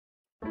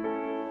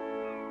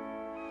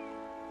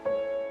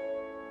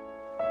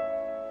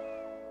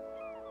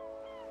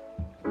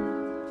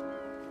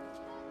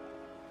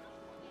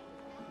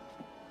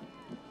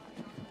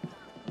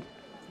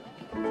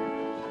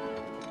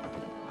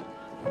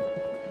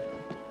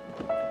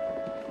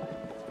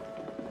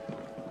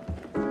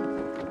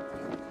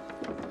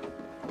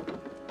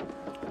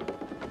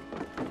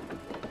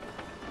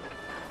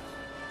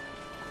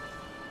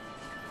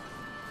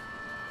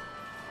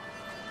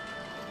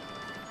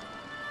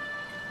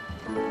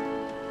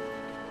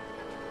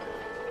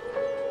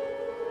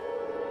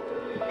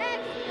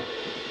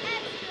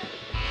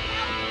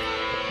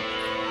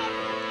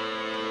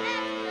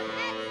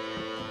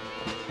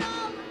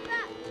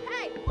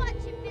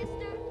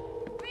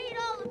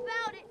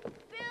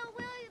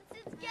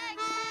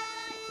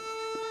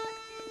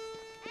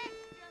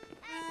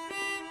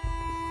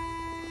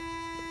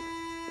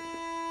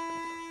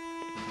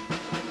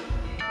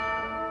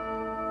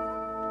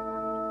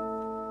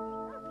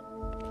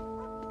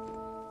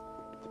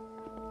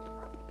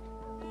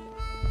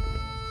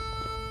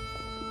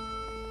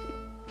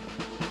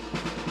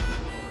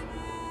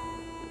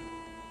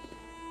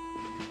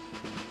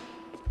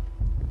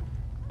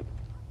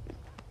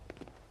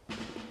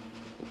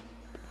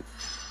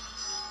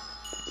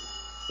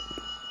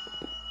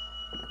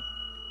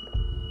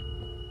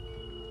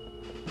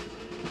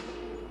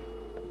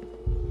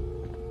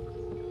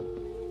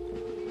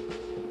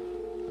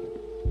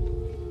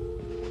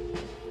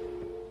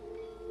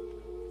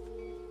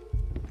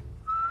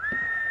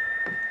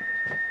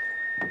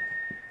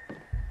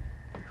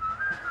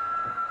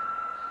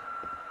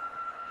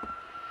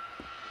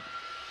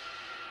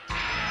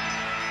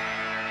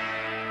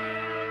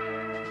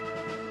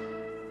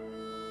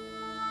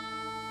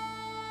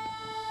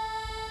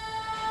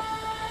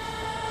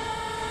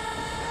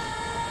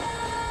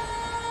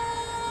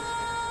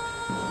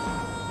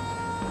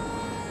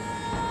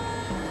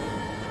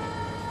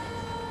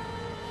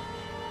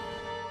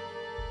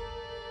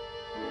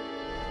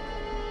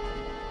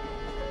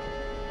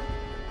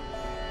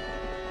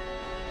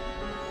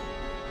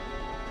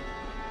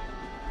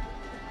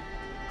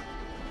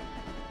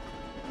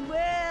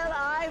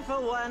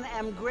for one,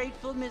 am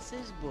grateful,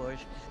 Mrs. Bush,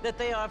 that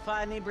they are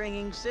finally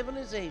bringing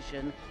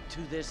civilization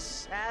to this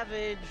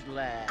savage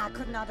land. I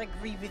could not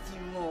agree with you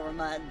more,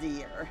 my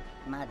dear.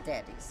 My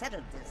daddy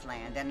settled this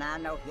land, and I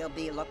know he'll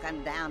be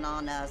looking down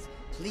on us,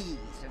 pleased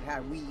at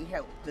how we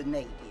help the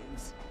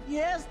natives.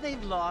 Yes,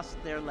 they've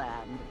lost their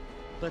land,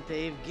 but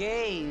they've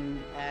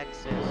gained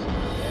access to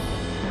it.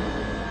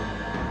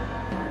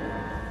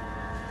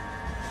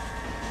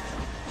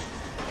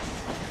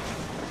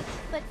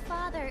 But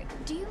Father,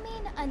 do you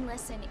mean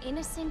unless an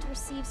innocent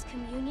receives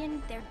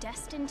communion, they're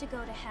destined to go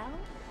to hell?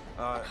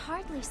 That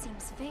hardly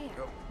seems fair.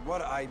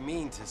 What I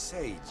mean to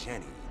say,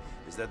 Jenny,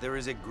 is that there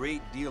is a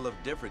great deal of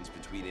difference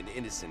between an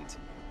innocent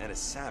and a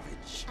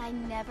savage. I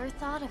never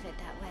thought of it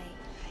that way.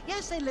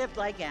 Yes, they lived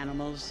like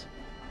animals,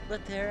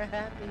 but they're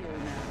happier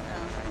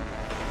now.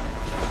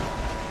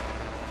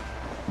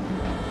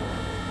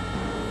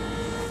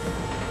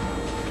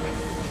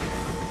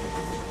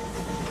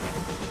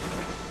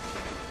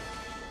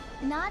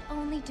 Not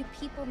only do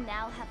people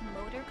now have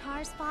motor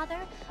cars, Father,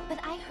 but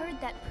I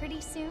heard that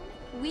pretty soon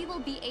we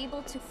will be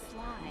able to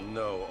fly.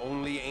 No,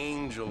 only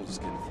angels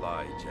can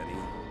fly, Jenny.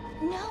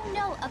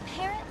 No,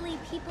 apparently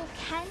people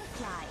can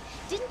fly.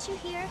 Didn't you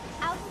hear?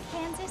 Out in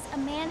Kansas, a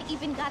man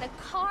even got a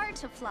car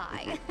to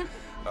fly.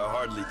 I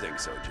hardly think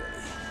so,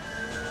 Jenny.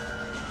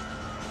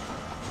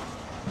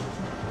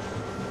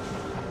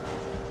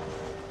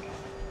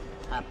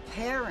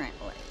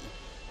 Apparently,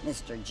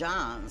 Mr.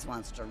 Johns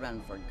wants to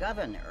run for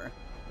governor,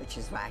 which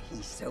is why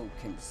he's so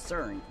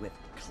concerned with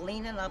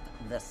cleaning up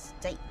the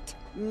state.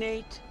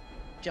 Nate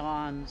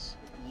Johns.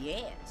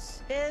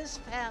 Yes. His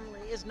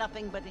family is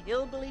nothing but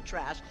hillbilly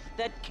trash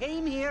that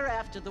came here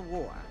after the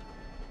war.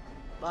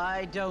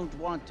 I don't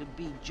want to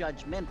be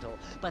judgmental,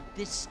 but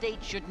this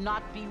state should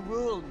not be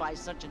ruled by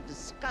such a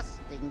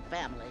disgusting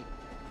family.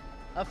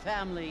 A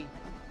family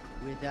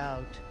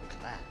without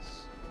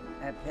class.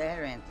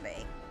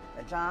 Apparently.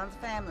 The Johns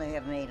family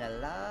have made a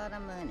lot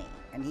of money,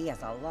 and he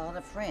has a lot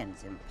of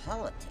friends in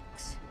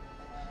politics.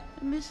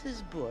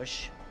 Mrs.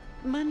 Bush,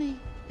 money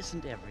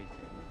isn't everything.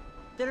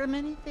 There are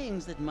many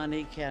things that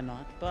money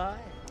cannot buy.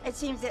 It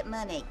seems that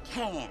money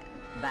can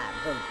buy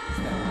voters,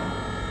 though.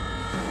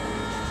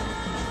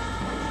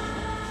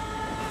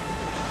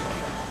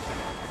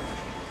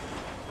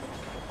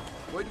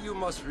 What you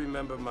must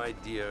remember, my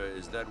dear,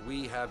 is that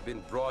we have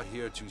been brought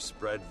here to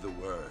spread the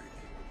word.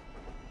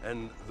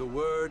 And the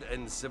word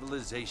and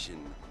civilization,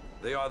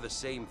 they are the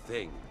same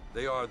thing.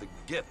 They are the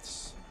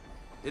gifts.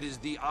 It is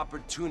the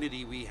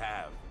opportunity we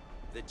have,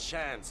 the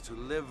chance to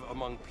live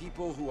among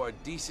people who are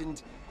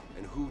decent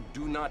and who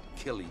do not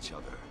kill each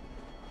other,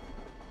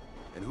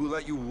 and who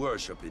let you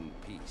worship in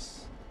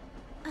peace.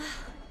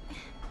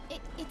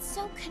 It's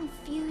so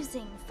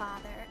confusing,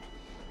 Father.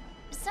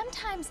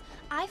 Sometimes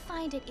I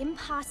find it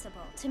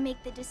impossible to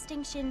make the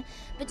distinction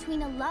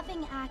between a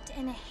loving act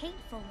and a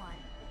hateful one.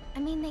 I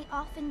mean, they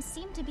often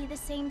seem to be the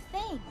same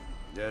thing.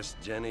 Yes,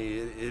 Jenny,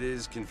 it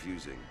is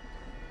confusing.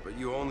 But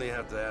you only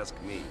have to ask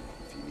me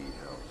if you need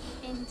help.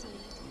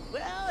 Indeed.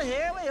 Well,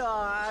 here we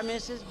are,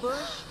 Mrs.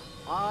 Bush.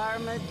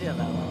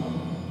 Armadillo.